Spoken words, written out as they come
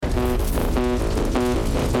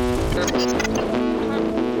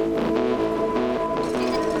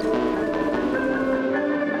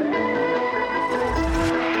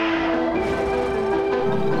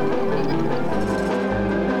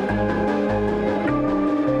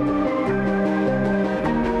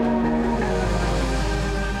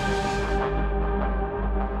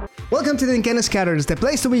Welcome to the Nintendo Scatters, the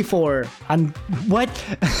place to be for. And what?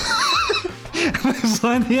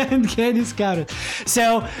 On the Uncanny Scatters.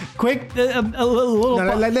 So, quick, a little.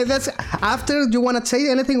 No, let's. After you want to say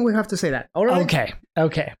anything, we have to say that. All right.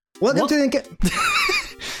 Okay. Welcome to the.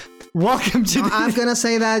 Welcome to. I'm gonna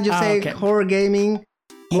say that. You say horror gaming.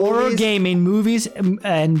 Horror gaming, movies, and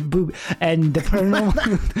the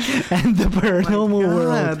paranormal and the paranormal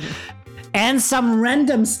world, and some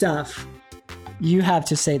random stuff. You have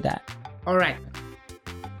to say that. All right.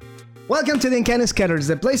 Welcome to the Nintendo Scatters,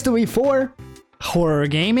 the place to be for horror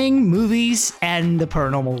gaming, movies, and the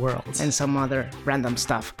paranormal world, and some other random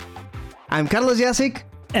stuff. I'm Carlos Jasic,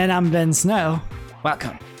 and I'm Ben Snow.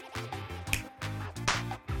 Welcome.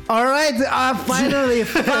 All right,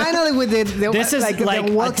 finally we did. This is like a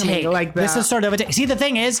take. This is sort of a take. See, the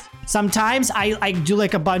thing is, sometimes I do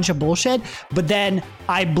like a bunch of bullshit, but then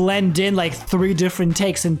I blend in like 3 different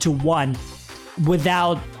takes into one but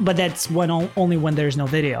that's only when there's no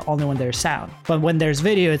video, only when there's sound. But when there's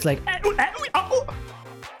video, it's like...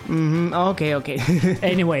 Okay.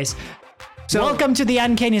 Anyways, so welcome to the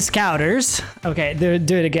Uncanny Scouters. Okay, do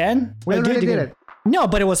it again. We already did it. No,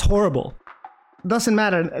 but it was horrible. Doesn't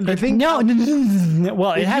matter. The thing. No.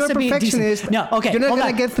 Well, it has to be decent. No, okay. You're not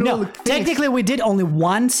gonna get through. No, technically, we did only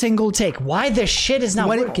one single take. Why this shit is not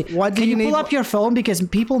working? Can you pull up your phone, because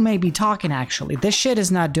people may be talking? Actually, this shit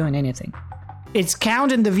is not doing anything. It's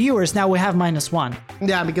counting the viewers. Now we have -1.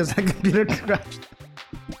 Yeah, because the computer crashed.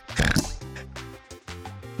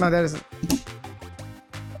 No, that isn't.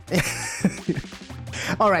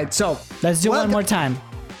 All right, so let's do one more time.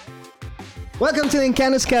 Welcome to the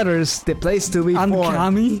Nintendo Scatters, the place to be for.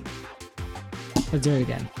 Uncanny. Let's do it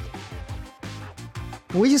again.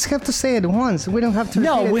 We just have to say it once. We don't have to.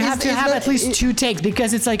 No, we have to have at least 2 takes,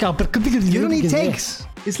 because it's like a. You don't need takes.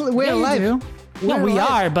 We're alive. No, we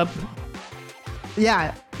are, but.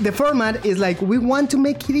 Yeah, the format is like, we want to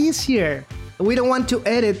make it easier. We don't want to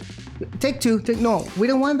edit. Take 2. No, we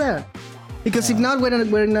don't want that. Because if not,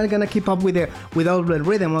 we're not gonna keep up with all the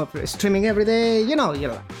rhythm of streaming every day. You know,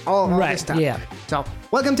 all this stuff. Yeah. So,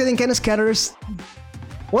 welcome to the Nintendo Scatters.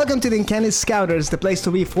 Welcome to the Nintendo Scouters, the place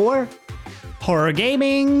to be for horror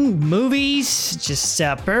gaming, movies, just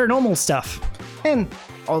paranormal stuff, and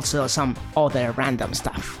also some other random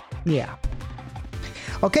stuff. Yeah.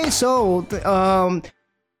 Okay, so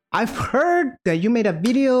I've heard that you made a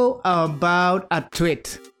video about a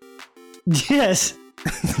tweet. Yes.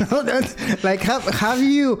 Like, have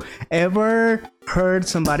you ever heard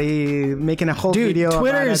somebody making a whole video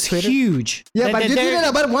Twitter about is huge. Yeah, but you did it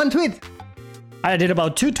about 1 tweet. I did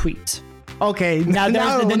about 2 tweets. Okay. Now there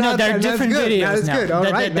are different videos now. Good. All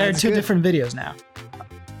right, there are 2 different videos now.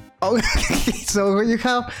 Okay, so you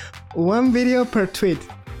have 1 video per tweet.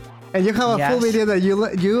 And you have a full video that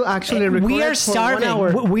you actually recorded. We are starving. For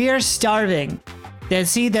 1 hour. We are starving.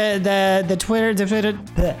 See, the tweet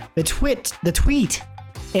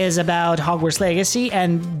is about Hogwarts Legacy,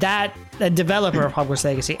 and that the developer of Hogwarts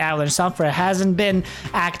Legacy, Avalanche Software, hasn't been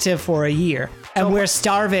active for a year, and we're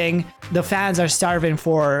starving. The fans are starving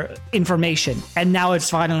for information, and now it's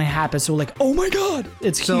finally happened. So, like, oh my god,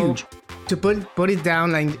 it's huge. To put it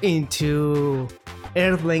down like into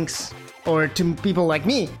Earthlinks, or to people like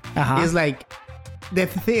me, is like the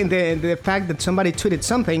fact that somebody tweeted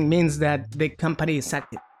something means that the company is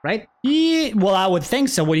active, right? Yeah, well, I would think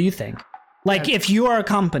so. What do you think? Like, if you are a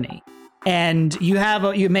company and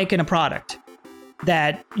you're making a product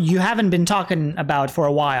that you haven't been talking about for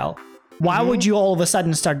a while, why would you all of a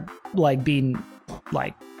sudden start like being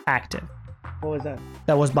like active? What was that?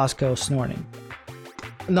 That was Bosco snorting.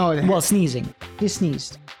 No. Well, sneezing. He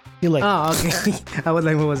sneezed. He like. Oh, okay. I was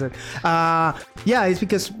like, what was it? Yeah, it's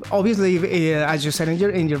because obviously, as you said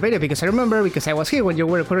in your video, because I remember, because I was here when you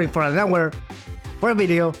were recording for an hour for a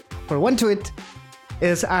video for 1 tweet.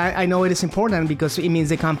 I know it is important because it means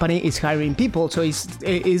the company is hiring people, so it's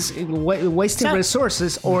wasting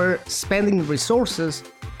resources or spending resources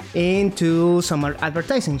into some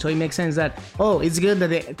advertising. So it makes sense that, it's good that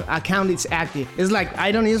the account is active. It's like,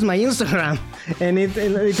 I don't use my Instagram, and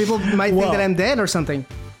people might think that I'm dead or something.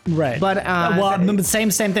 Right. But the same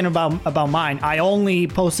thing about mine. I only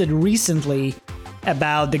posted recently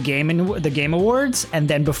about the Game Awards, and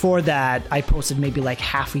then before that, I posted maybe like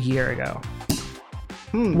half a year ago.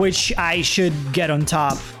 Which I should get on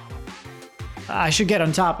top. I should get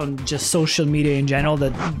on top on just social media in general,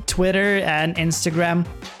 the Twitter and Instagram.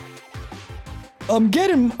 I'm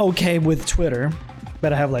getting okay with Twitter,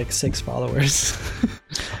 but I have like 6 followers.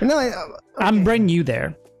 No, I'm bringing you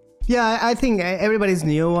there. Yeah, I think everybody's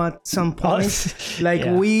new at some point.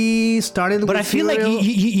 We started with But I feel like,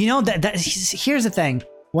 you know, that here's the thing.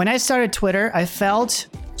 When I started Twitter, I felt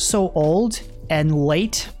so old and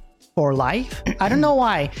late for life. I don't know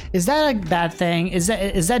why. Is that a bad thing? Is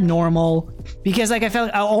that normal? Because like I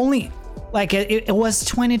felt I only like it was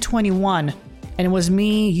 2021 and it was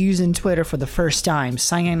me using Twitter for the first time,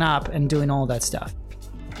 signing up and doing all that stuff.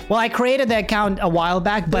 Well, I created the account a while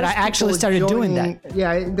back, but I actually started doing that.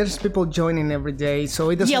 Yeah, there's people joining every day, so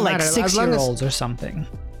it doesn't matter. Yeah, like 6-year-olds or something.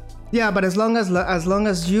 Yeah, but as long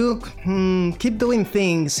as you keep doing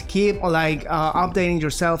things, keep like updating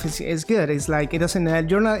yourself, is good. It's like it doesn't.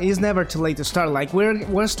 It's never too late to start. Like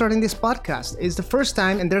we're starting this podcast. It's the first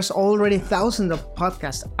time, and there's already thousands of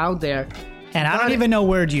podcasts out there. And I don't even know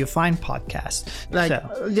where do you find podcasts. Like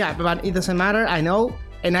yeah, but it doesn't matter. I know,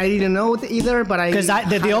 and I didn't know it either. But because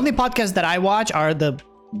the only podcasts that I watch are the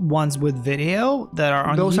ones with video that are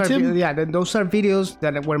on YouTube. Those are videos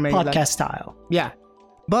that were made podcast style. Yeah.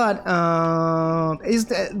 But is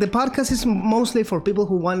the podcast is mostly for people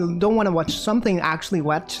who don't want to watch something, actually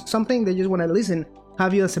watch something. They just want to listen,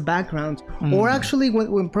 have you as a background, or actually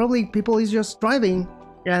when probably people is just driving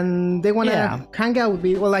and they want to hang out with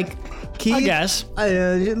people, like keep, I guess,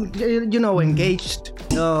 engaged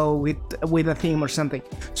with a theme or something.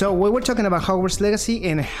 So we were talking about Hogwarts Legacy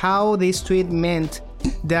and how this tweet meant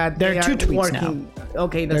that there are two tweets working. now.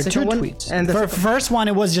 Okay, there are two tweets. And the first one,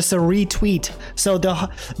 it was just a retweet. So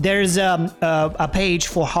there's a page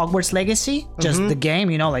for Hogwarts Legacy, just the game.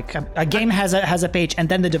 Like a game has a page, and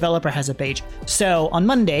then the developer has a page. So on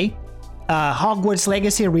Monday, Hogwarts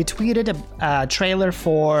Legacy retweeted a trailer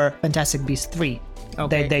for Fantastic Beasts 3.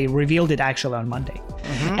 Okay. They revealed it actually on Monday,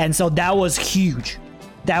 and so that was huge.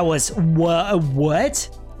 That was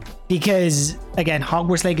what? Because again,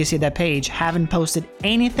 Hogwarts Legacy, that page, haven't posted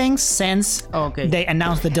anything since they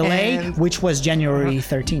announced the delay, which was January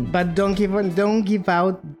 13th. But don't give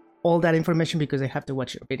out all that information because they have to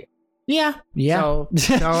watch your video. Yeah.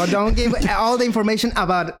 So don't give all the information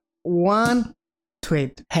about one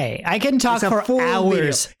tweet. Hey, I can talk for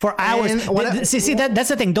hours. Video. For hours. See, that's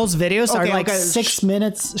the thing. Those videos are like 6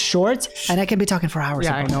 minutes short, and I can be talking for hours.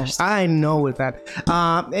 Yeah, I know with that.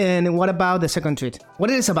 And what about the second tweet?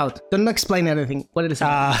 What it is about? Don't explain anything. What it is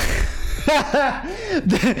about?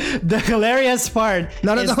 The hilarious part.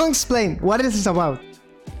 No, don't explain. What it is about?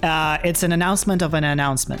 It's an announcement of an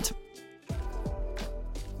announcement.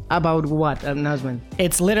 About what announcement?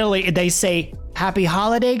 It's literally, they say, "Happy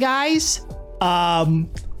holiday, guys.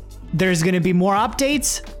 There's gonna be more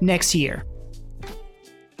updates next year."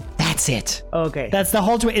 That's it. Okay. That's the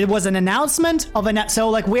whole tweet. It was an announcement of so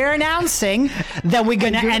like we're announcing that we're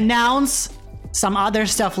gonna announce some other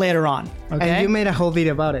stuff later on. Okay. And you made a whole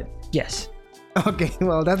video about it. Yes. Okay.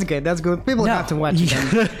 Well, that's good. That's good. People have to watch it.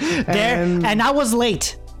 And I was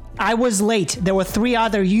late. There were 3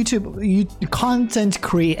 other YouTube content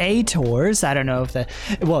creators. I don't know if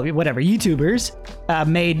YouTubers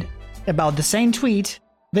made about the same tweet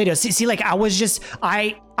video. See, like I was just,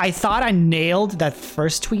 I thought I nailed that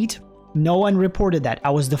first tweet. No one reported that. I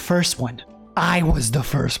was the first one.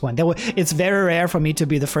 It's very rare for me to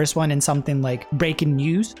be the first one in something like breaking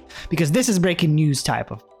news, because this is breaking news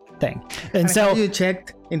type of thing. And so have you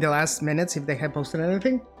checked in the last minutes if they had posted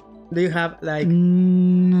anything? Do you have like?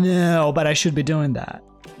 No, but I should be doing that.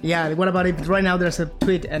 Yeah. What about if right now there's a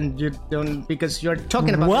tweet and you don't, because you're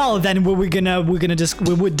talking about? Well, then we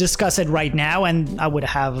would discuss it right now, and I would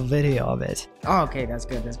have a video of it. Oh, okay, that's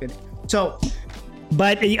good. So,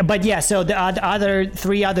 but yeah. So the other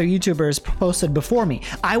 3 other YouTubers posted before me.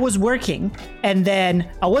 I was working, and then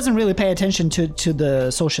I wasn't really paying attention to the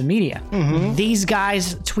social media. These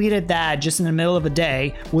guys tweeted that just in the middle of the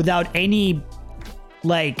day without any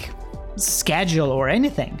like schedule or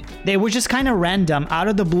anything. They were just kind of random, out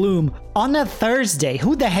of the blue on a Thursday.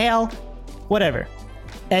 Who the hell? Whatever.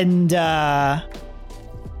 And I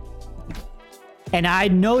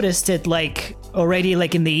noticed it like already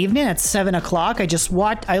like in the evening at 7 o'clock. I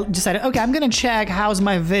decided, okay, I'm gonna check how's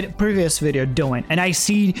my previous video doing, and I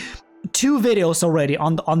see 2 videos already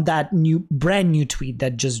on that brand new tweet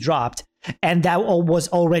that just dropped, and that was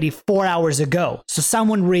already 4 hours ago. So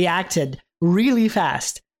someone reacted really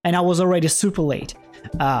fast, and I was already super late.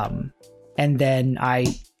 And then I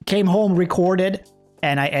came home, recorded,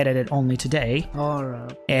 and I edited only today. All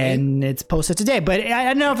right. And it's posted today. But I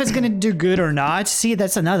don't know if it's going to do good or not. See,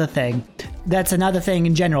 that's another thing. That's another thing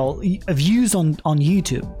in general. Views on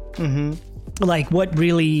YouTube. Like, what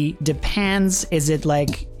really depends, is it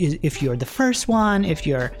like if you're the first one, if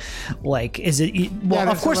you're like, is it, well,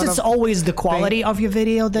 of course it's always the quality of your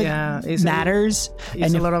video that matters.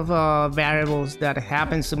 It's a lot of variables that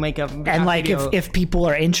happens to make a like video. If people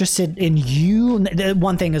are interested in you,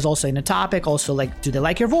 one thing is also in the topic, also like, do they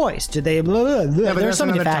like your voice, do they blah, blah, blah. There's so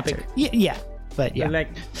many factors. Yeah, But yeah. Like,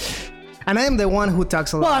 and I am the one who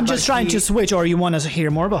talks a lot. Well, I'm just but trying to switch, or you want to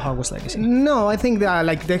hear more about Hogwarts Legacy? No, I think that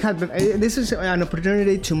like they had this is an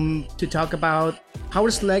opportunity to talk about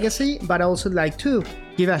Hogwarts Legacy, but also like to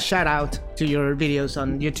give a shout out to your videos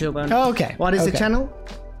on YouTube. And Okay. What is the channel?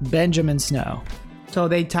 Benjamin Snow. So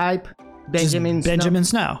they type Benjamin Snow. Benjamin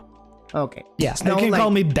Snow. Okay. Yeah, Snow, you can like,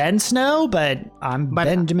 call me Ben Snow, but I'm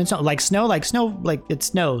Benjamin Snow. Like snow, like it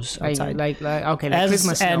snows outside. like okay, like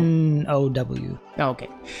Christmas snow. SNOW. Okay.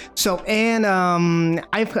 So and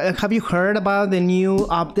have you heard about the new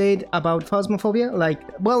update about Phasmophobia? Like,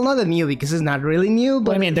 well, not the new because it's not really new,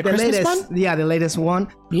 but I mean the Christmas latest one. Yeah, the latest one.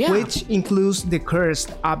 Yeah. Which includes the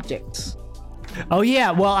cursed objects. Oh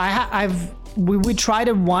yeah. Well, we tried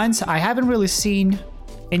it once. I haven't really seen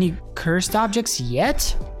any cursed objects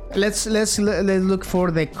yet. Let's look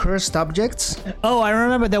for the cursed objects. Oh, I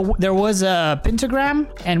remember there was a pentagram,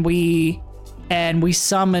 and we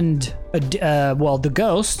summoned the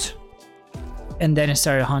ghost, and then it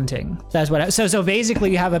started hunting. That's what. So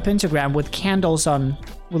basically, you have a pentagram with candles on,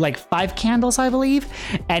 with like 5 candles, I believe,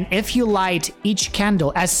 and if you light each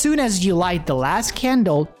candle, as soon as you light the last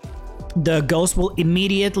candle, the ghost will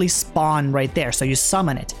immediately spawn right there. So you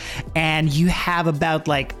summon it, and you have about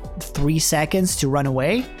like 3 seconds to run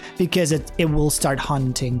away because it will start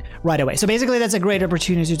hunting right away. So basically that's a great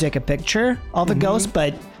opportunity to take a picture of a ghost,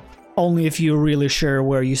 but only if you're really sure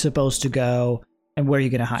where you're supposed to go and where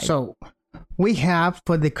you're gonna hide. So we have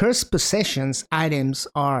for the cursed possessions items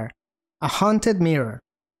are a haunted mirror,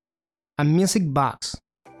 a music box,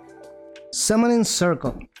 summoning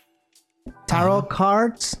circle, tarot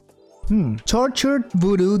cards, tortured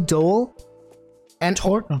voodoo doll, and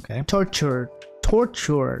tortured.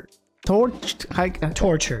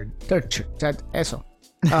 That eso.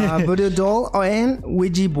 Voodoo doll and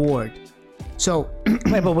Ouija board. So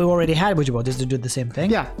wait, but we already had Ouija board. Does it do the same thing?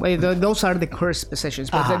 yeah, those are the cursed possessions.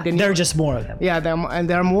 But there are just more of them. Yeah, and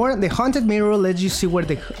there are more. The haunted mirror lets you see where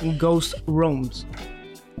the ghost roams.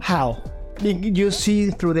 How? You see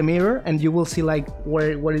through the mirror, and you will see like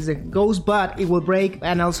where is the ghost, but it will break,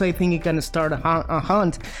 and also I think it can start a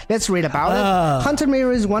hunt. Let's read about it. Haunted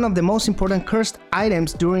mirror is one of the most important cursed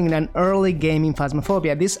items during an early game in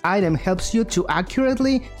Phasmophobia. This item helps you to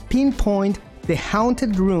accurately pinpoint the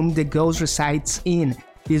haunted room the ghost resides in.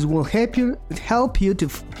 This will help you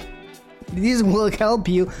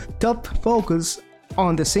top focus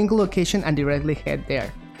on the single location and directly head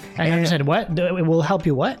there. I understand. What? It will help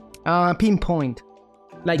you what? Pinpoint,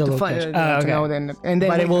 like The to location. to know then, and then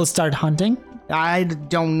But it will start hunting? I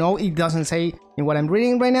don't know. It doesn't say in what I'm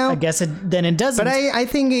reading right now. I guess it doesn't. But I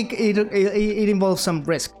think it involves some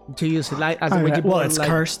risk to use it like as a Ouija board. Well, it's like,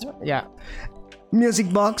 cursed. Yeah.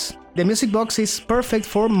 Music box. The music box is perfect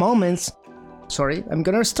for moments. Sorry, I'm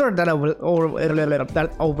gonna start that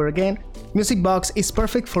over again. Music box is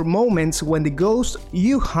perfect for moments when the ghost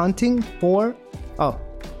you hunting for. Oh,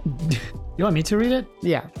 You want me to read it?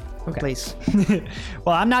 yeah. Okay. Please.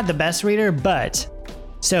 Well, I'm not the best reader, but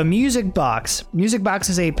so music box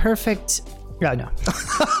is a perfect. Oh no.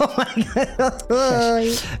 Oh my god.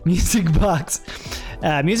 Music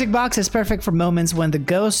box is perfect for moments when the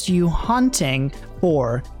ghost you hunting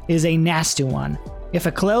for is a nasty one. If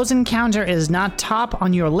a close encounter is not top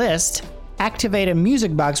on your list, activate a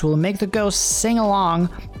music box will make the ghost sing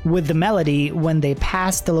along with the melody when they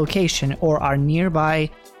pass the location or are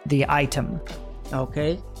nearby the item.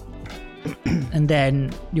 Okay. And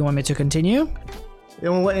then you want me to continue?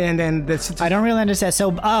 And then I don't really understand.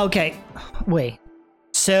 So, okay. Wait.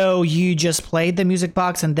 So you just played the music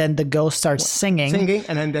box and then the ghost starts singing,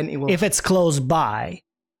 and then it will. if it's close by.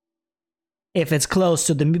 If it's close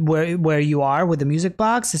to the where you are with the music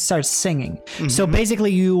box, it starts singing. Mm-hmm. So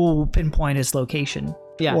basically, you pinpoint its location,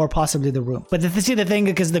 or possibly the room. But the thing,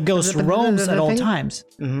 because the ghost roams at all times.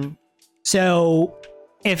 Mm-hmm. So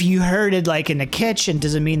if you heard it like in the kitchen,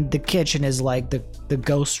 doesn't mean the kitchen is like the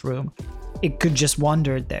ghost room. It could just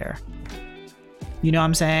wander there. You know what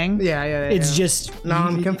I'm saying? Yeah. It's just... No,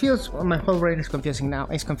 I'm confused. My whole brain is confusing now.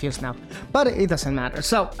 It's confused now. But it doesn't matter.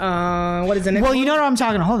 So, what is the next one? You know what I'm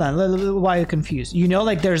talking... Hold on. Why are you confused? You know,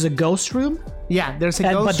 like, there's a ghost room? Yeah, there's a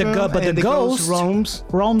ghost room, but the ghost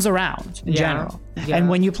roams around in general. Yeah. And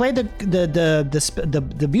when you play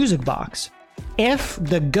the music box, if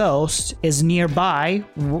the ghost is nearby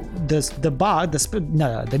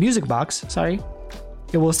the music box, sorry,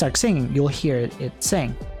 it will start singing. You'll hear it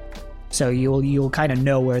sing. So you'll kind of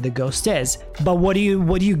know where the ghost is. But what do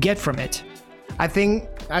you get from it? I think,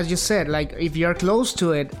 as you said, like if you're close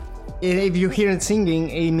to it, if you hear it singing,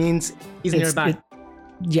 it means it's nearby.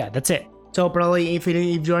 Yeah, that's it. So probably if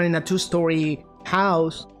you're in a 2-story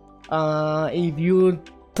house, if you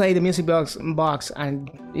play the music box and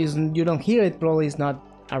you don't hear it, probably it's not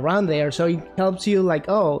around there. So it helps you like,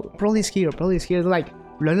 oh, probably it's here, like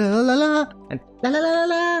la la la la la and la la la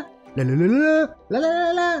la la la la la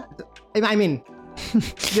la la la. I mean,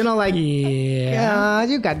 you know, like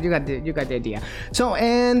you got the idea. So,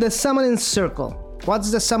 and the summoning circle.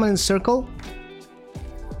 What's the summoning circle?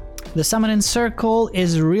 The summoning circle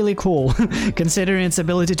is really cool, considering its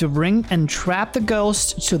ability to bring and trap the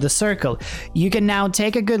ghost to the circle. You can now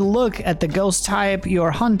take a good look at the ghost type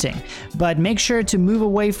you're hunting, but make sure to move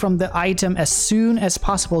away from the item as soon as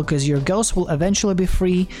possible because your ghost will eventually be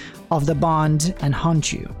free of the bond and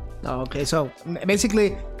hunt you. Okay, so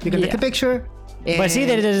basically you can take a picture. But see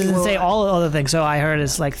that it doesn't say all the other things, so I heard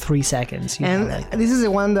it's like 3 seconds. And this is the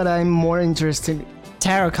one that I'm more interested in.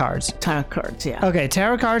 Tarot cards. Tarot cards, yeah. Okay,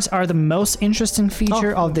 tarot cards are the most interesting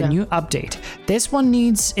feature of the new update. This one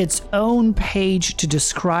needs its own page to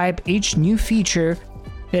describe each new feature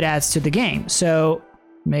it adds to the game. So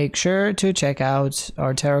make sure to check out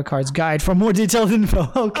our tarot cards guide for more detailed info.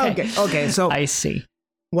 Okay, so I see.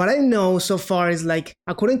 What I know so far is like,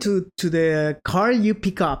 according to the card you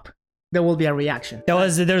pick up, there will be a reaction.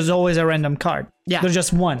 There's always a random card. Yeah. There's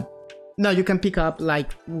just one. No, you can pick up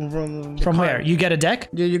like from where? You get a deck?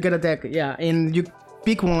 You get a deck, yeah, and you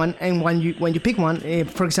pick one. And when you pick one,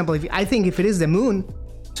 for example, if it is the moon,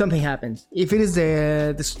 something happens. If it is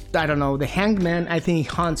the hanged man, I think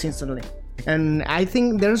it hunts instantly. And I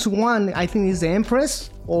think there's one. I think it's the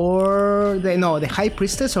empress or the high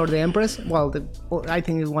priestess or the empress. Well, I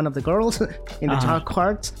think it's one of the girls in the tarot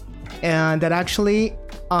cards, and that actually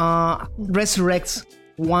resurrects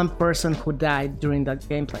one person who died during that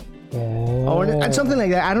gameplay. Or something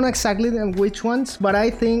like that. I don't know exactly which ones, but I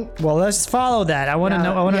think. Well, let's follow that. I want to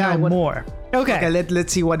know. I want to know more. Okay.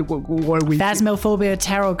 Let's see what we. Phasmophobia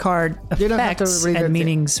tarot card effects and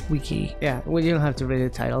meanings wiki. Yeah, well, you don't have to read the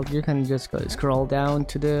title. You can just scroll down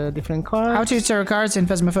to the different cards. How to use tarot cards in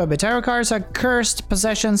Phasmophobia. Tarot cards are cursed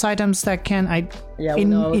possessions items that can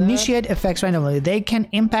initiate effects randomly. They can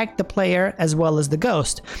impact the player as well as the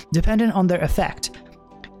ghost, depending on their effect.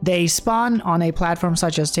 They spawn on a platform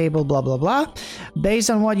such as table, blah, blah, blah. Based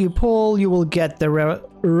on what you pull, you will get the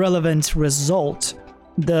relevant result.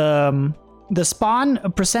 The spawn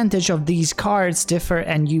percentage of these cards differ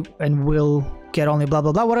and will get only blah,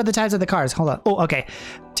 blah, blah. What are the types of the cards? Hold on. Oh, okay.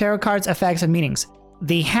 Tarot cards, effects, and meanings.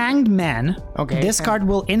 The Hanged Man. Okay. This card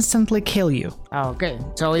will instantly kill you. Okay.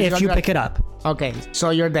 So if you pick it up. Okay. So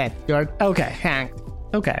you're dead. You're hanged.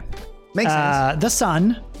 Okay. Makes sense. The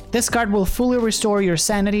Sun. This card will fully restore your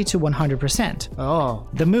sanity to 100%. Oh.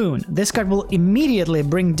 The Moon. This card will immediately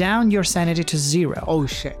bring down your sanity to 0. Oh,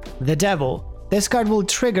 shit. The Devil. This card will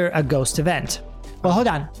trigger a ghost event. Well, hold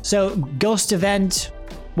on. So, ghost event,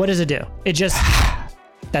 what does it do? It just...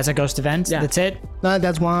 That's a ghost event? Yeah. That's it? No,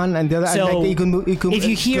 that's one. And the other... So, like, if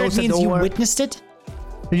you hear it means you witnessed it?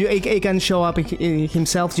 It can show up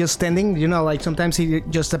himself just standing. You know, like sometimes he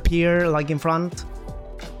just appear like in front.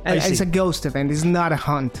 It's a ghost event. It's not a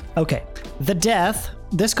hunt. Okay. The Death.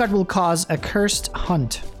 This card will cause a cursed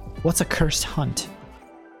hunt. What's a cursed hunt?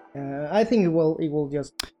 I think it will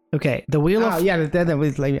just. Okay. The Wheel of. Yeah, the Devil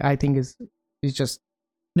is like I think is just.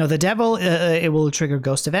 No, the Devil. It will trigger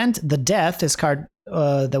ghost event. The Death. This card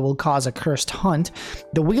that will cause a cursed hunt.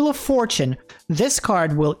 The Wheel of Fortune. This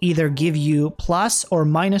card will either give you plus or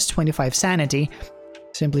minus 25 sanity.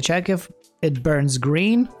 Simply check if it burns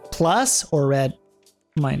green, plus, or red.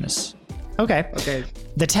 Minus. Okay.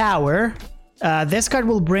 The Tower. This card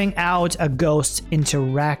will bring out a ghost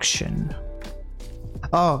interaction.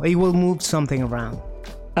 Oh, it will move something around.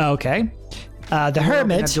 Okay. The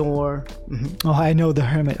Hermit. A door. Mm-hmm. Oh, I know the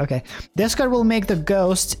Hermit. Okay. This card will make the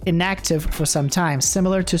ghost inactive for some time,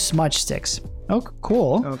 similar to smudge sticks. Oh,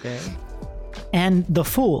 cool. Okay. And the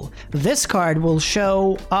Fool. This card will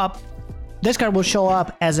show up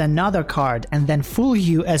as another card and then fool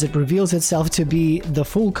you as it reveals itself to be the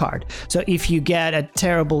Fool card. So if you get a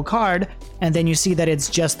terrible card and then you see that it's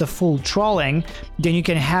just the Fool trolling, then you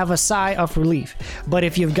can have a sigh of relief. But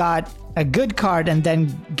if you've got a good card and then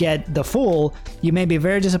get the Fool, you may be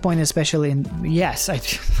very disappointed, especially in... Yes,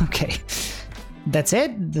 okay. That's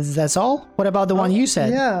it? That's all? What about the one you said?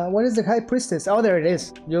 Yeah, what is the High Priestess? Oh, there it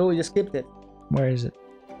is. You skipped it. Where is it?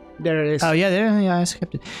 There it is. Oh, yeah, I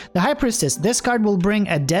skipped it. The High Priestess. This card will bring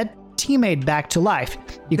a dead teammate back to life.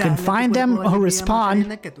 You can find them or respawn.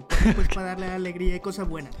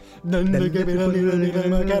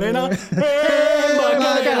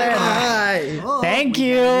 Thank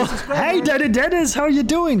you. Hey, Dennis, how are you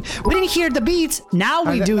doing? We didn't hear the beats. Now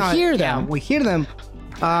we do hear them. Yeah, we hear them.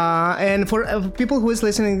 And for people who is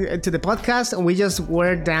listening to the podcast, we just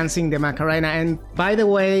were dancing the Macarena. And by the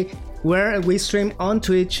way, we stream on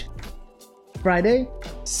Twitch Friday,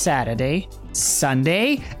 Saturday,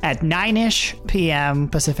 Sunday at 9ish p.m.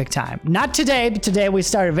 Pacific time. Not today, but today we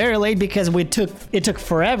started very late because it took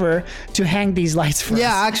forever to hang these lights for us.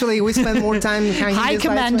 Yeah, actually, we spent more time hanging Hi, these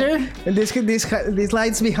Commander. Lights, these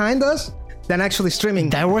lights behind us than actually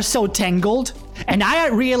streaming. They were so tangled. And I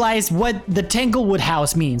realized what the Tanglewood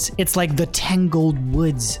house means. It's like the tangled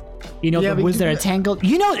woods. You know, the woods that are tangled.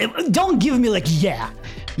 You know, don't give me like,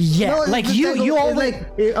 no, like you always,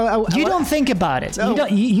 you don't think about it. You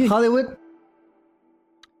don't, Hollywood?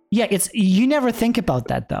 Yeah, you never think about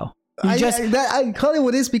that though.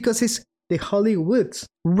 Hollywood is because it's the Hollywoods.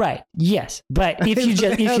 Right. Yes. But if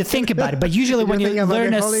you think about it, but usually when you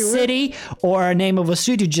learn a city or a name of a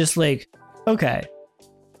street, you just like, okay.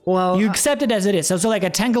 Well, you accept it as it is. So like a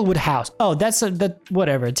Tanglewood house. Oh, that's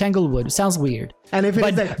whatever. Tanglewood sounds weird. And if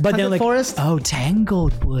it's but then like forest? Oh,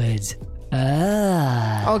 Tangled Woods.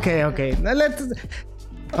 Ah. Okay. Now let's.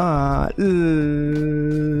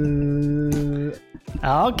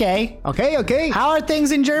 Okay. How are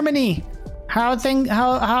things in Germany? How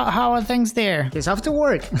are things there? He's off to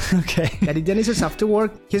work. Okay. Daddy Dennis is off to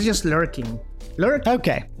work. He's just lurking.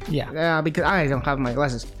 Okay. Yeah. Because I don't have my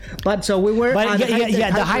glasses. But so we were. But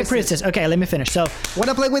the High Priestess. Okay, let me finish. So,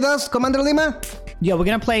 wanna play with us, Commander Lima? Yeah, we're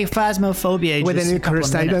gonna play Phasmophobia with the new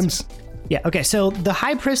cursed items. Yeah, okay, so the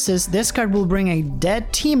High Priestess, this card will bring a dead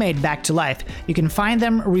teammate back to life. You can find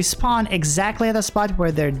them respawn exactly at the spot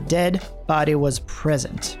where their dead body was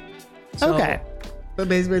present. So, okay. But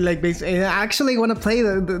basically, I actually want to play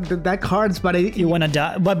that cards, but you want to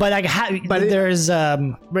die, but there's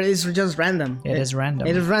but it's just random. It is random.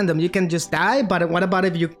 It is random. You can just die, but what about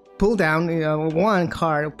if you pull down one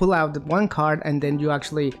card, pull out one card, and then you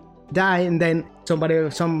actually die, and then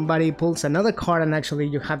somebody pulls another card, and actually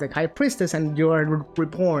you have the High Priestess, and you are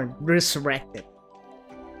reborn, resurrected.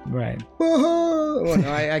 Right. Oh, no,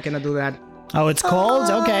 I cannot do that. Oh, it's cold?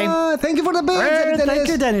 Okay. Thank you for the bit. Thank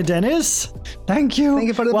you, Danny Dennis. Thank you. Thank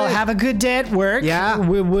you for the Well, bit. have a good day at work. Yeah.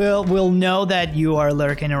 We'll know that you are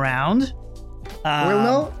lurking around. We'll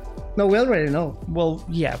know? No, we already know. Well,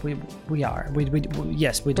 yeah, we are.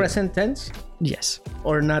 Yes, we do. Present tense? Yes.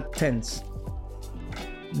 Or not tense?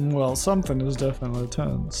 Well, something is definitely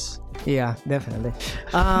tense. Yeah, definitely.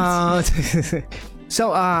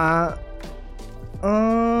 So,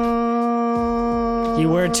 you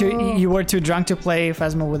were too drunk to play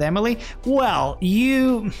Phasmo with Emily? Well,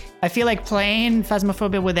 I feel like playing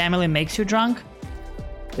Phasmophobia with Emily makes you drunk.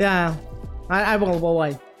 Yeah, I will.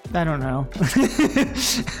 Why? I don't know.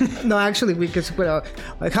 No, actually, because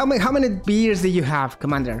like how many beers do you have,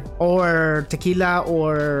 Commander? Or tequila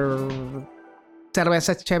or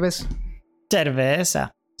cerveza, Chavez?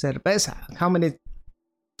 Cerveza. How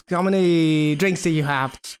many drinks do you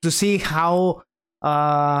have to see how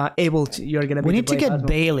you're gonna be? We need to get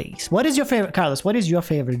Bailey's. What is your favorite, Carlos? What is your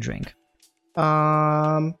favorite drink?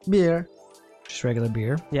 Beer. Just regular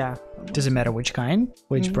beer. Yeah. Does it matter which kind?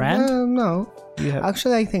 Which brand? No.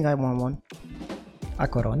 Actually, I think I want one. A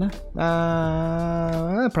Corona?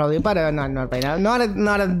 Probably, but not right now. Not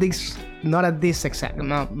at this exact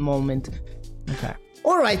moment. Okay.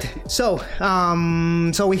 All right. So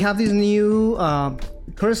we have these new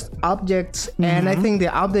cursed objects, and I think the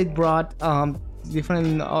update brought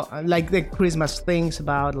different like the Christmas things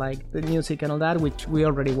about like the music and all that, which we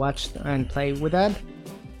already watched and played with that.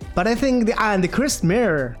 But I think the cursed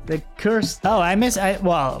mirror, the cursed. Oh,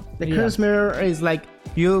 cursed mirror is like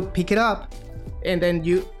you pick it up, and then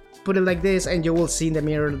you put it like this, and you will see in the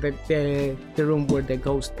mirror the room where the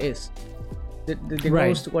ghost is. The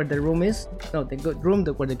ghost where the room is. No, the room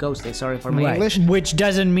where the ghost is. Sorry for my English. Which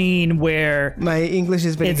doesn't mean where my English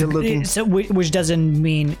is very good looking. Which doesn't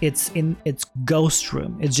mean it's in its ghost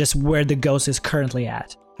room. It's just where the ghost is currently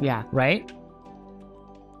at. Yeah. Right.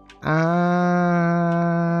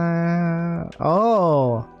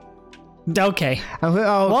 Oh. Okay. Okay.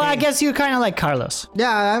 Well, I guess you're kind of like Carlos.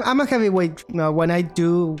 Yeah, I'm a heavyweight when I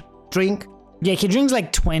do drink. Yeah, he drinks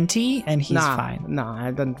like 20 and he's fine. No,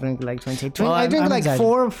 I don't drink like 20. I drink like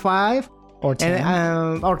 4 or 5 or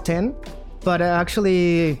 10. Or 10. But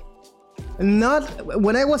actually, not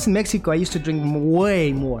when I was in Mexico, I used to drink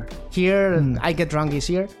way more. Here, I get drunk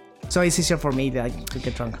easier. So it's easier for me to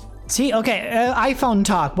get drunk. See, okay, iPhone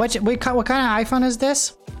talk. What kind of iPhone is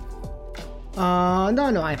this? No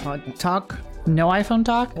iPhone talk. No iPhone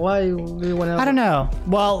talk? Why do you want to? I don't know.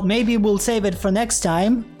 Well, maybe we'll save it for next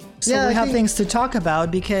time. So we have things to talk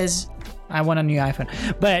about because I want a new iPhone.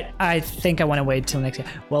 But I think I want to wait till next year.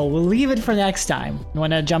 Well, we'll leave it for next time. You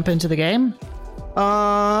want to jump into the game?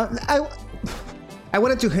 I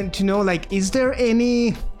wanted to know, like, is there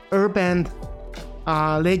any urban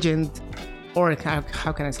legend, or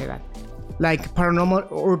how can I say that? Like paranormal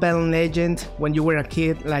urban legend when you were a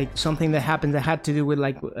kid, like something that happened that had to do with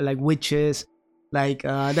like witches, like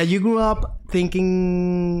that you grew up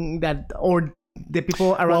thinking that, or the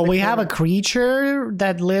people around. Well, we have a creature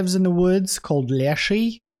that lives in the woods called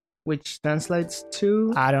Leshi, which translates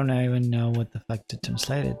to. I don't even know what the fuck to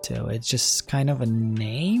translate it to. It's just kind of a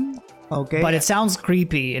name. Okay. But it sounds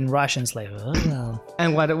creepy in Russian. It's like, oh.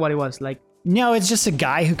 And what it was like? No, it's just a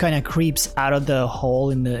guy who kind of creeps out of the hole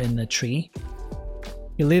in the tree.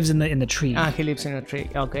 He lives in the tree. He lives in a tree.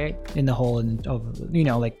 Okay. In the hole,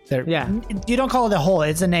 like there. Yeah. You don't call it a hole.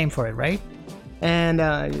 It's a name for it, right? And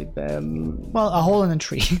well, a hole in the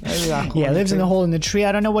tree. Yeah, lives in the hole in the tree.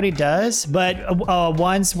 I don't know what he does, but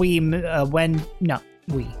once I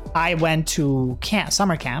went to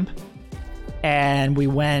summer camp. And we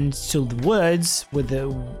went to the woods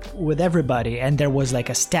with everybody, and there was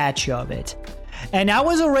like a statue of it. And I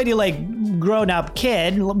was already like grown up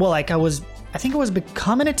kid. Well, like I think I was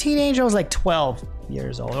becoming a teenager. I was like 12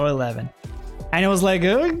 years old or 11. And it was like,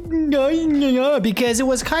 because it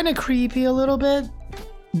was kind of creepy a little bit.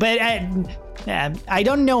 But I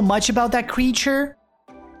don't know much about that creature.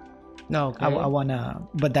 No, okay. I wanna,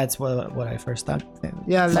 but that's what I first thought.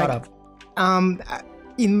 Yeah, thought of.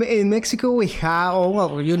 In Mexico, we have,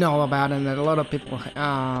 well, you know about it, and a lot of people,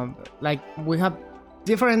 like, we have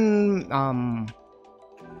different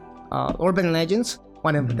urban legends.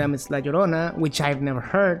 One of them is La Llorona, which I've never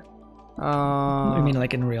heard. You mean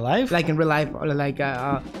like in real life? Like in real life, like,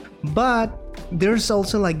 but there's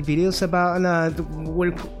also like videos about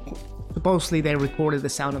where supposedly they recorded the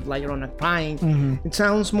sound of La Llorona crying. Mm-hmm. It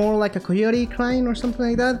sounds more like a coyote crying or something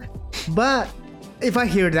like that, but if I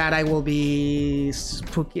hear that, I will be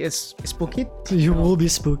spooky. Spooky? You will be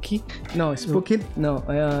spooky? No, spooky? No,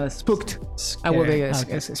 spooked. I will be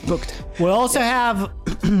spooked. We also have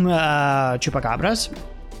chupacabras.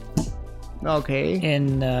 Okay.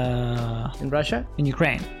 In Russia? In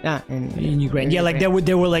Ukraine. Yeah, in Ukraine. Yeah, like there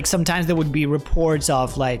were like sometimes there would be reports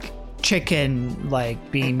of like chicken like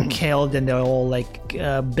being killed and they're all like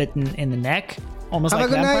bitten in the neck, almost have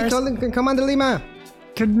like vampires. Have a good night, Commander Lima.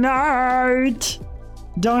 Good night.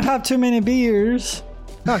 Don't have too many beers.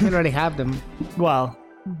 No, you already have them. Well,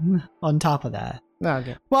 on top of that.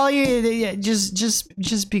 Okay. Well, yeah,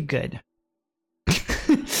 just be good.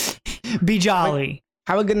 Be jolly.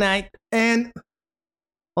 Have a good night. And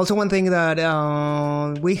also one thing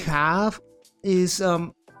that we have is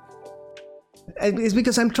it's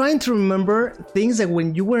because I'm trying to remember things that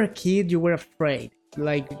when you were a kid you were afraid.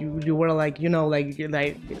 Like you were like, you know, like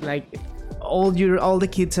all the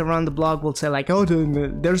kids around the block will say like, oh,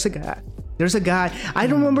 there's a guy. I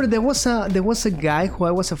remember there was a guy who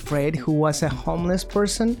I was afraid, who was a homeless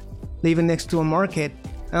person living next to a market.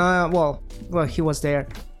 Well, he was there,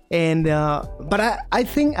 and but I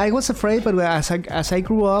think I was afraid. But as I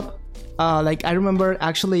grew up, like I remember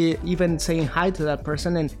actually even saying hi to that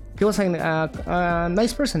person, and he was a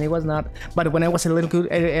nice person. He was not. But when I was a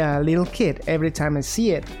little kid, every time I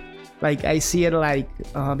see it. Like I see it like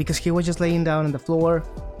because he was just laying down on the floor,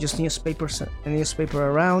 just a newspaper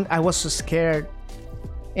around. I was so scared,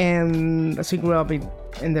 and as we grew up, it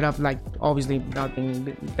ended up like obviously not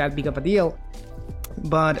being that big of a deal.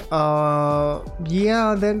 But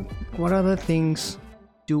yeah, then what other things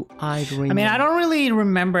do I remember? I mean, I don't really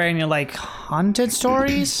remember any like haunted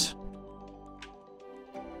stories.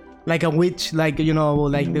 Like a witch, like, you know,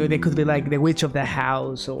 like they could be like the witch of the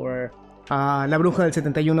house or. La Bruja del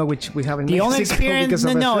 71, which we haven't. The only experience,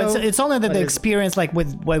 it's only that the experience, like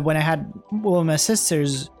with when I had, well, my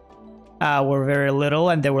sisters were very little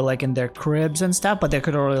and they were like in their cribs and stuff, but they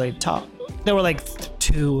could really talk. They were like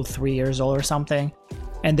 2-3 years old or something,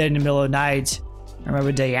 and then in the middle of the night, I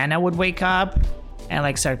remember Diana would wake up and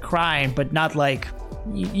like start crying, but not like,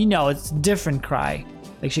 you know, it's different cry,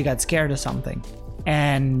 like she got scared of something,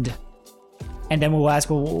 and then we'll ask,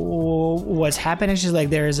 well, what's happening? She's like,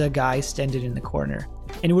 there's a guy standing in the corner.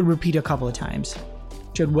 And it would repeat a couple of times.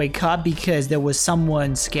 She would wake up because there was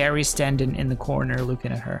someone scary standing in the corner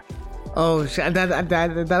looking at her. Oh,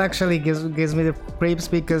 that actually gives me the creeps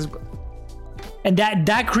because... And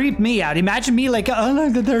that creeped me out. Imagine me like, oh,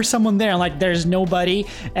 look, there's someone there. And like, there's nobody.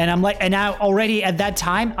 And I'm like, and I already at that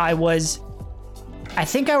time, I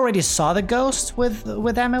think I already saw the ghost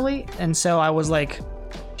with Emily. And so I was like...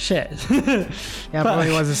 Shit. Yeah,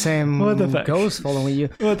 probably was the same ghost following you.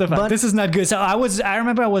 What the fuck? But this is not good. So I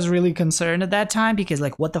remember I was really concerned at that time because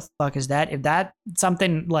like, what the fuck is that? If that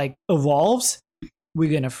something like evolves,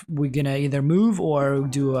 we're gonna either move or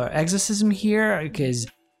do an exorcism here because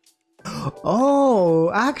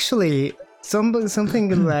Oh, actually,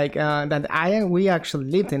 something like that. We actually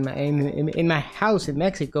lived in my house in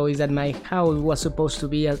Mexico. Is that my house was supposed to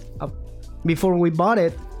be before we bought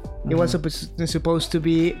it. It was supposed to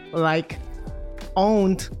be like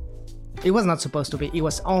owned. It was not supposed to be. It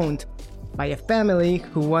was owned by a family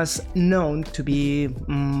who was known to be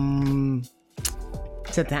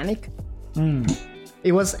satanic.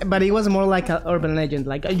 It was more like an urban legend.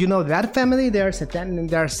 Like that family, they are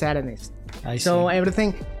Satanists. I see. So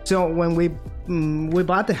everything. So when we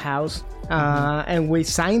bought the house and we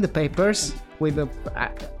signed the papers with the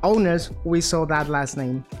owners, we saw that last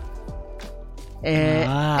name.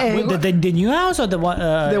 The new house or the one?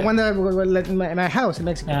 The one that was my house in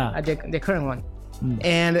Mexico, the current one.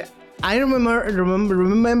 And I remember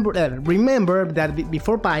that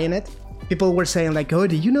before buying it, people were saying like, "Oh,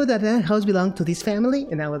 do you know that house belonged to this family?"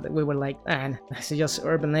 And we were like, "Man, it's just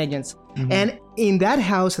urban legends." And in that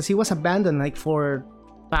house, as it was abandoned like for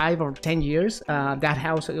 5 or 10 years, that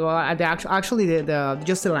house, actually the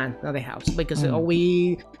just the land, not the house, because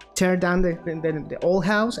we tear down the old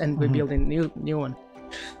house and we build a new one.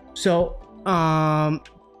 So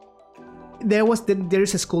there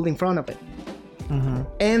is a school in front of it,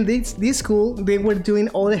 and this school, they were doing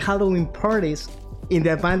all the Halloween parties in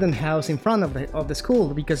the abandoned house in front of the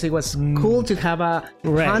school, because it was cool to have a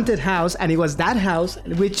haunted house, and it was that house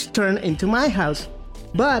which turned into my house.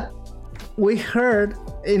 But we heard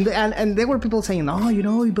and there were people saying, "Oh,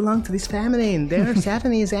 you belong to this family and they're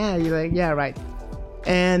Satanists." Yeah, you're like, yeah, right.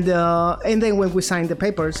 And then when we signed the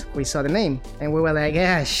papers, we saw the name and we were like,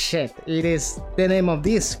 "Yeah, shit, it is the name of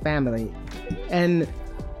this family."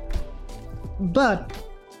 But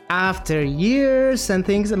after years and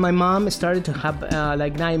things, my mom started to have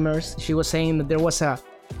like nightmares. She was saying that there was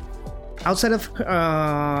outside of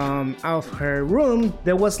her room,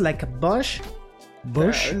 there was like a bush,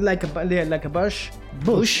 like a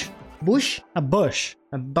bush,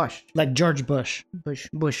 like George Bush,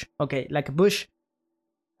 okay, like a bush.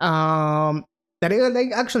 That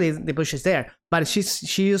like actually the bush is there, but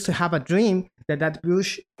she used to have a dream that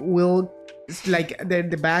bush will, like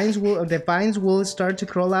the vines will start to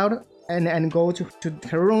crawl out and go to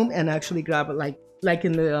her room and actually grab like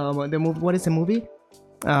in the movie. What is the movie?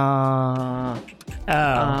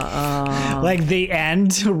 Like the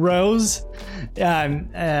end rose.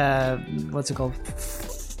 What's it called?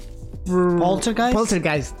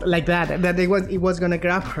 Poltergeist, like that it was gonna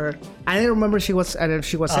grab her. I remember she was saying that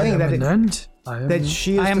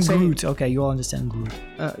she used I am to say, Groot. Okay, you all understand Groot.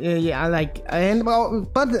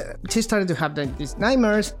 But she started to have these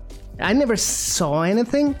nightmares. I never saw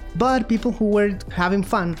anything, but people who were having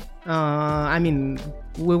fun. I mean,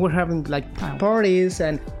 we were having like parties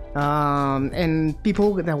and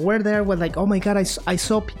people that were there were like, "Oh my god, I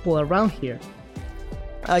saw people around here.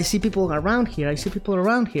 I see people around here."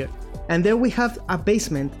 And there we have a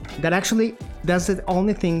basement that actually that's the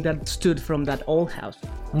only thing that stood from that old house.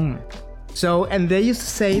 So, and they used to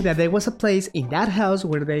say that there was a place in that house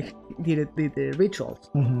where they did the rituals.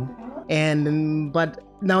 And but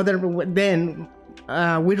now that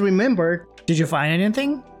we remember. Did you find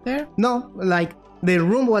anything there? No, like the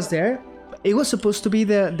room was there. It was supposed to be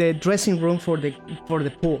the dressing room for the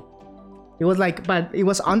pool. It was like, but it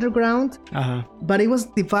was underground. But it was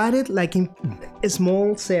divided like in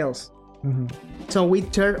small cells. So we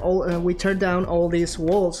turned down all these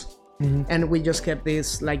walls, and we just kept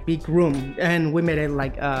this like big room, and we made it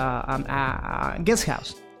like a guest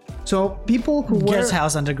house. So people who were guest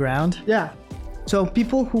house underground. Yeah. So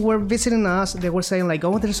people who were visiting us, they were saying like,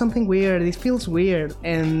 "Oh, there's something weird. It feels weird."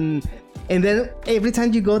 And then every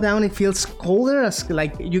time you go down, it feels colder.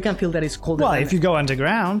 Like you can feel that it's colder. Well, if you go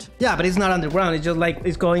underground. Yeah, but it's not underground. It's just like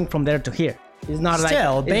it's going from there to here. It's not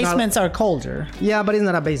still basements are colder. Yeah, but it's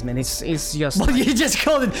not a basement. It's just. Well, you just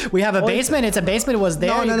called it. We have a basement. It's a basement. It was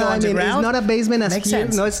there. No. I mean, it's not a basement as Makes here.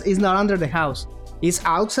 sense. No, it's not under the house. It's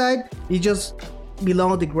outside. It's just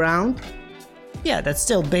below the ground. Yeah, that's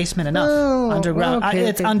still basement enough. Oh, underground. okay,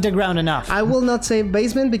 It's underground enough. I will not say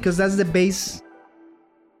basement because that's the base.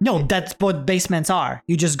 No, that's what basements are.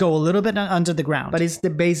 You just go a little bit under the ground. But it's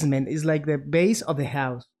the basement. It's like the base of the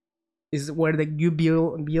house. Is where you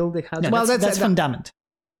build the house. No, well, that's fundament.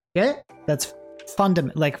 Yeah, that's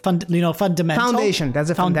fundamental. Fundamental foundation. That's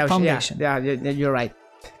a foundation. Yeah, you're right.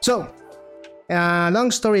 So,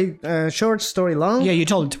 short story long. Yeah, you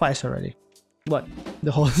told it twice already. What?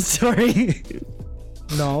 The whole story.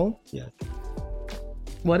 No. Yeah.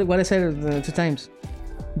 What I said 2 times.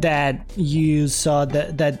 That you saw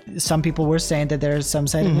that some people were saying that there's some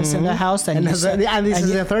Satanists in the house, and this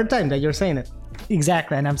is the 3rd time that you're saying it.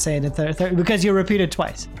 Exactly, and I'm saying the third because you repeated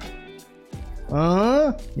twice.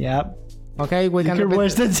 Yep. Okay, we You can can repeat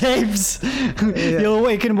watch the tapes.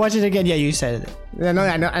 You can watch it again. Yeah, you said it. Yeah, no,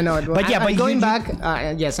 I know. But yeah, I'm going back.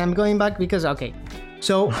 Yes, I'm going back because okay.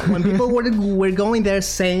 So when people were going there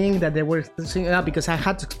saying that they were singing up because I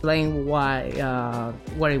had to explain why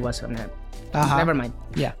where it was from that. Never mind.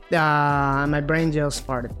 Yeah. My brain just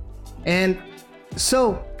farted, and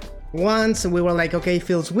so once we were like, okay, it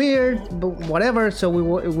feels weird, but whatever. So we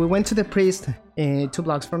went to the priest 2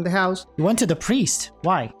 blocks from the house. You went to the priest.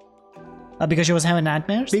 Why? Because she was having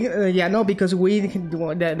nightmares? Because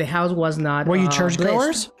the house was not. Were you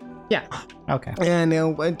churchgoers? Yeah. Okay. And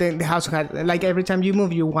the house had like every time you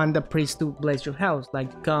move, you want the priest to bless your house,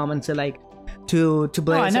 like come and say like to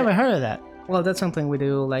bless. Oh, I never heard of that. Well, that's something we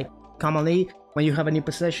do like commonly when you have a new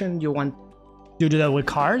possession. You want. You do that with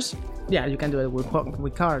cars? Yeah, you can do it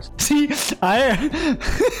with cars. See,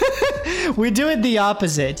 we do it the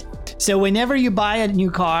opposite. So whenever you buy a new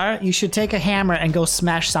car, you should take a hammer and go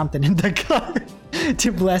smash something in the car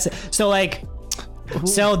to bless it. So like,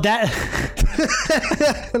 so that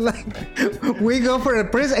like, we go for a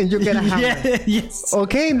priest and you get a hammer. Yeah, yes.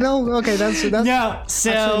 Okay, no, okay, that's no.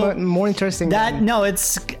 So more interesting.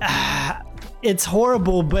 It's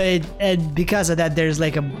horrible, but because of that, there's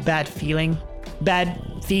like a bad feeling, bad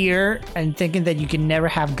fear, and thinking that you can never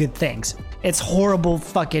have good things. It's horrible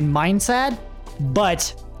fucking mindset,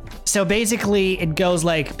 but. So basically, it goes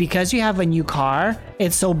like, because you have a new car,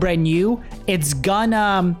 it's so brand new, it's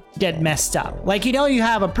gonna get messed up. Like, you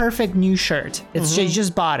have a perfect new shirt. It's you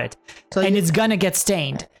just bought it, and it's gonna get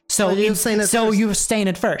stained. So you stain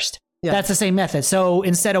it first. Yeah. That's the same method. So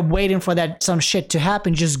instead of waiting for some shit to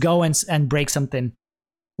happen, just go and break something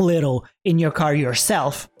little in your car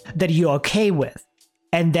yourself that you're okay with.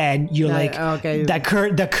 And then you're the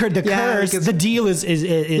curse, the deal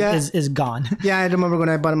is gone. Yeah, I remember when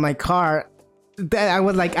I bought my car, I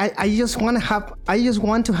was like, I just want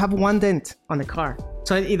to have one dent on the car,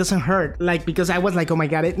 so it doesn't hurt. Like, because I was like, oh my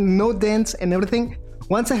god, no dents and everything.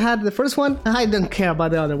 Once I had the first one, I don't care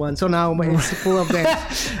about the other one. So now it's full of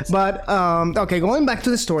dents. But okay, going back to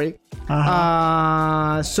the story.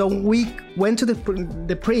 So we went to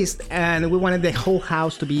the priest and we wanted the whole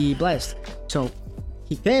house to be blessed. So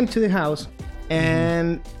he came to the house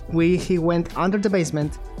and he went under the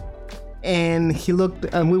basement and he looked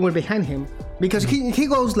and we were behind him because he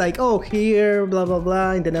goes like, oh, here, blah, blah,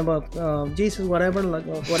 blah, in the name of Jesus, whatever, like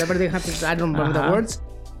whatever they have to, I don't remember the words.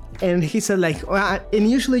 And he said like,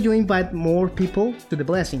 and usually you invite more people to the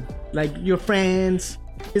blessing, like your friends.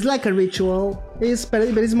 It's like a ritual. But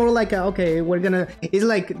it's more like okay, it's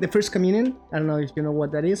like the first communion. I don't know if you know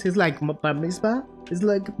what that is. It's like bar mitzvah. It's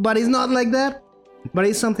like, but it's not like that. But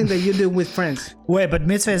it's something that you do with friends. Wait, but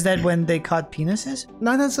mitzvah, is that when they cut penises?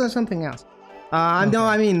 No, that's something else. No,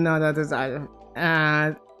 I mean, no, that is.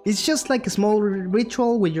 It's just like a small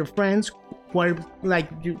ritual with your friends who are like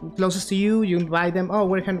closest to you. You invite them. Oh,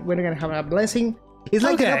 we're gonna have a blessing. It's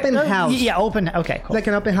like an open house. Yeah, open. Okay, cool. Like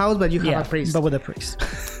an open house, but you have a priest. But with a priest.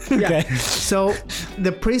 Okay. So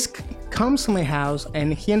the priest comes to my house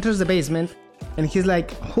and he enters the basement and he's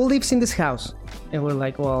like, "Who lives in this house?" And we're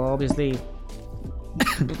like, "Well, obviously."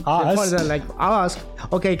 Us. Like us.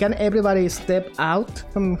 Okay, can everybody step out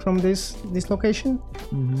from this location?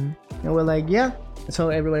 And we're like, yeah. So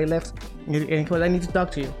everybody left. And he was, I need to talk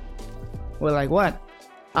to you. We're like, what?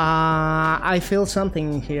 I feel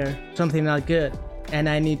something in here, something not good, and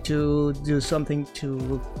I need to do something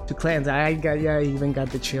to cleanse. I even got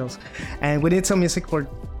the chills, and we need some music for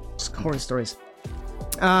horror stories.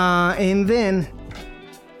 And then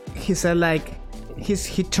he said like. He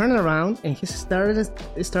turned around and he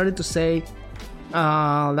started to say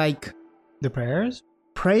like the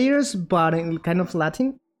prayers, but in kind of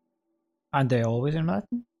Latin. Aren't they always in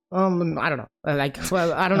Latin? I don't know. I don't know.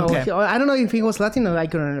 Okay. I don't know if he was Latin or I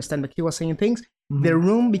couldn't understand, but he was saying things. The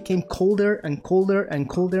room became colder and colder and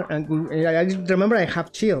colder, and I remember I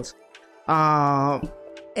have chills. And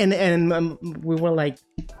we were like,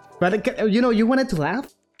 but you wanted to laugh.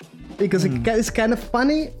 Because it's kind of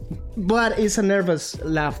funny, but it's a nervous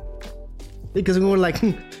laugh. Because we were like,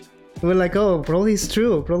 oh, probably it's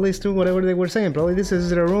true whatever they were saying. Probably this is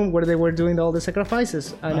the room where they were doing all the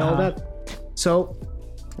sacrifices and all that. So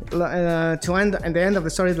to end at the end of the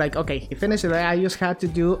story, like, okay, he finished it. I just had to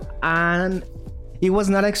do, and it was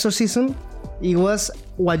not exorcism. It was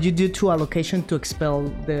what you do to a location to expel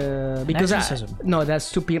the... Because exorcism. No,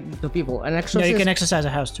 that's two people. An exorcism... No, you can exorcise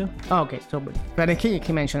a house too. Oh, okay. So, but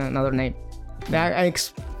he mentioned another name. The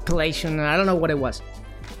expellation, I don't know what it was.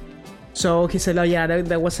 So he said, oh yeah,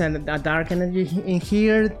 there was a dark energy in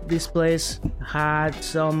here. This place had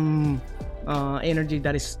some energy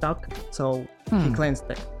that is stuck. So he cleansed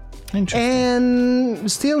it. Interesting.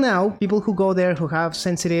 And still now, people who go there who have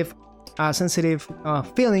sensitive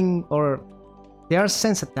feeling, or they are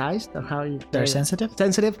sensitized, or how you They're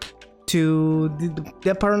sensitive to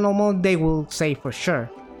the paranormal, they will say for sure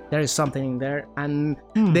there is something in there, and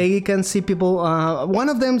they can see people. One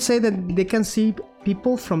of them say that they can see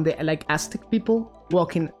people from the Aztec people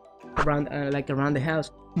walking around around the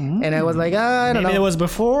house. And I was like, I don't know. Maybe it was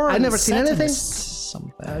before. I've never seen anything.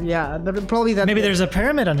 Something. Yeah, probably that. Maybe there's a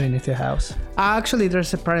pyramid underneath your house. Actually,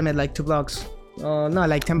 there's a pyramid like 2 blocks. No,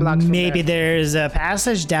 like 10 blocks. Maybe there's a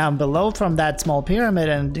passage down below from that small pyramid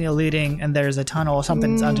and leading, and there's a tunnel or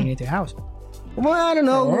something's underneath your house. Well, I don't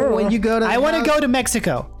know. When you go to, I want to go to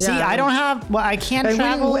Mexico. Yeah. See, I don't have. Well, I can't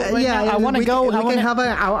travel. Right now. I want to go. We can have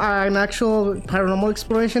an actual paranormal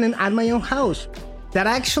exploration at my own house. That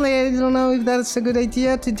actually, I don't know if that's a good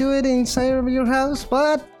idea to do it inside of your house,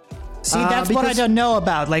 but see, that's what I don't know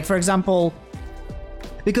about. Like, for example,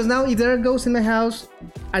 because now if there are ghosts in my house,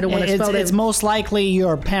 I don't want to spell it. It's most likely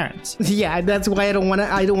your parents. Yeah, that's why I don't want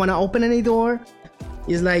to open any door.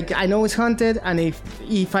 It's like I know it's haunted, and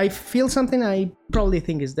if I feel something, I probably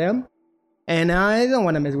think it's them, and I don't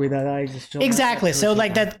want to mess with that. I just don't exactly. So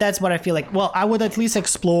like that's what I feel like. Well, I would at least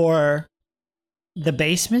explore the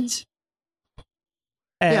basement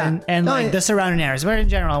and the surrounding areas. But in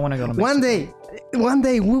general, I want to go to Mexico. One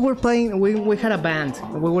day we were playing. We had a band.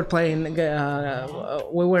 We were playing.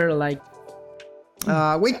 We were like.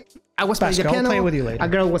 I was playing the piano, I'll play with you later. A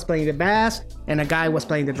girl was playing the bass, and a guy was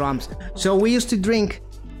playing the drums. So we used to drink.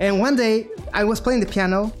 And one day I was playing the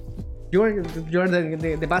piano. You're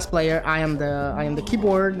the bass player. I am the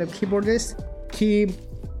keyboardist, key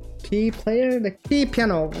player, the key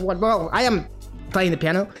piano. Well, I am playing the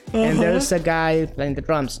piano, and there's a guy playing the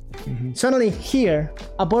drums. Suddenly, here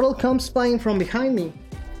a bottle comes flying from behind me,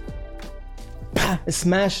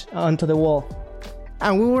 smashed onto the wall,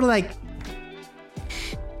 and we were like.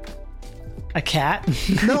 A cat?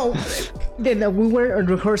 No, we were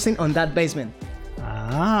rehearsing on that basement.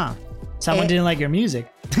 Someone didn't like your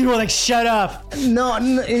music. You were like, "Shut up!" No,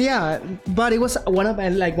 yeah, but it was one of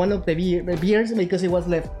the beers because it was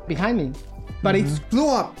left behind me, but it flew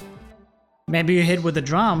up. Maybe you hit with the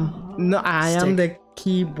drum. No, I am the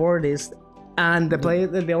keyboardist, and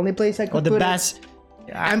the only place I could or the put bass.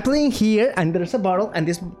 I'm playing here, and there's a bottle, and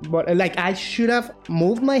this bottle, like I should have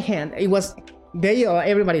moved my hand. It was.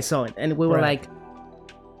 Everybody saw it, and we were like,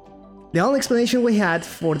 the only explanation we had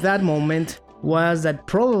for that moment was that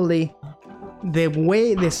probably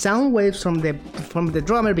the sound waves from the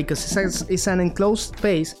drummer, because it's an enclosed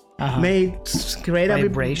space, made create a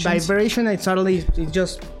vibration, and suddenly it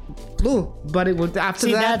just flew. But it would after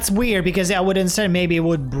that. That's weird, because I would instead maybe it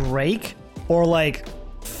would break or like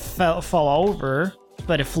fall over.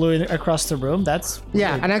 But it flew across the room. That's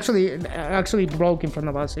weird. And actually broke in front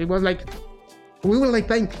of us. It was like. We were like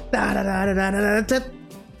playing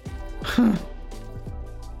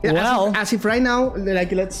well, as if right now,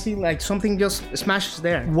 like let's see, like something just smashes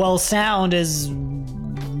there. Well, sound is,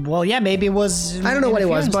 well, yeah, maybe it was. I don't know what it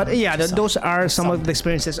was, but yeah, those are some of the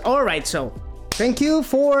experiences. All right, so thank you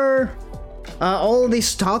for all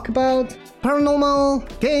this talk about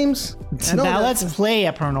paranormal games. Now let's play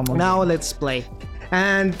a paranormal game. Now let's play,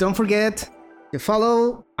 and don't forget to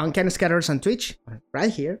follow Uncanny Scatters on Twitch, right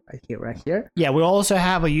here. Yeah, we also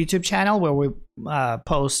have a YouTube channel where we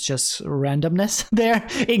post just randomness there,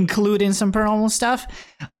 including some paranormal stuff.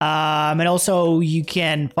 And also you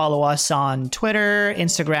can follow us on Twitter,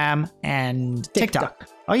 Instagram, and TikTok.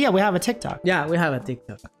 Oh yeah, we have a TikTok. Yeah, we have a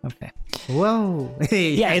TikTok. Okay. Whoa.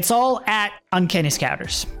 Yeah, it's all at Uncanny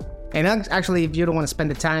Scatters. And actually, if you don't want to spend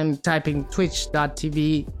the time typing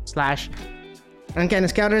twitch.tv/Uncanny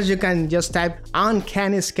Scouters, you can just type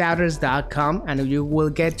uncannyscouters.com and you will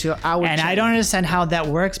get to our channel. I don't understand how that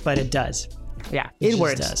works, but it does. Yeah, it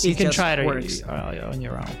works. Does. You can try it on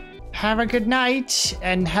your own. Have a good night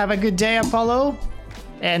and have a good day, Apollo.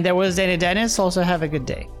 And there was Danny Dennis. Also have a good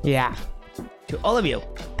day. Yeah. To all of you,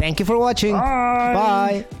 thank you for watching.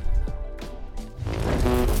 Bye.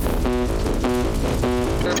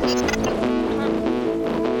 Bye.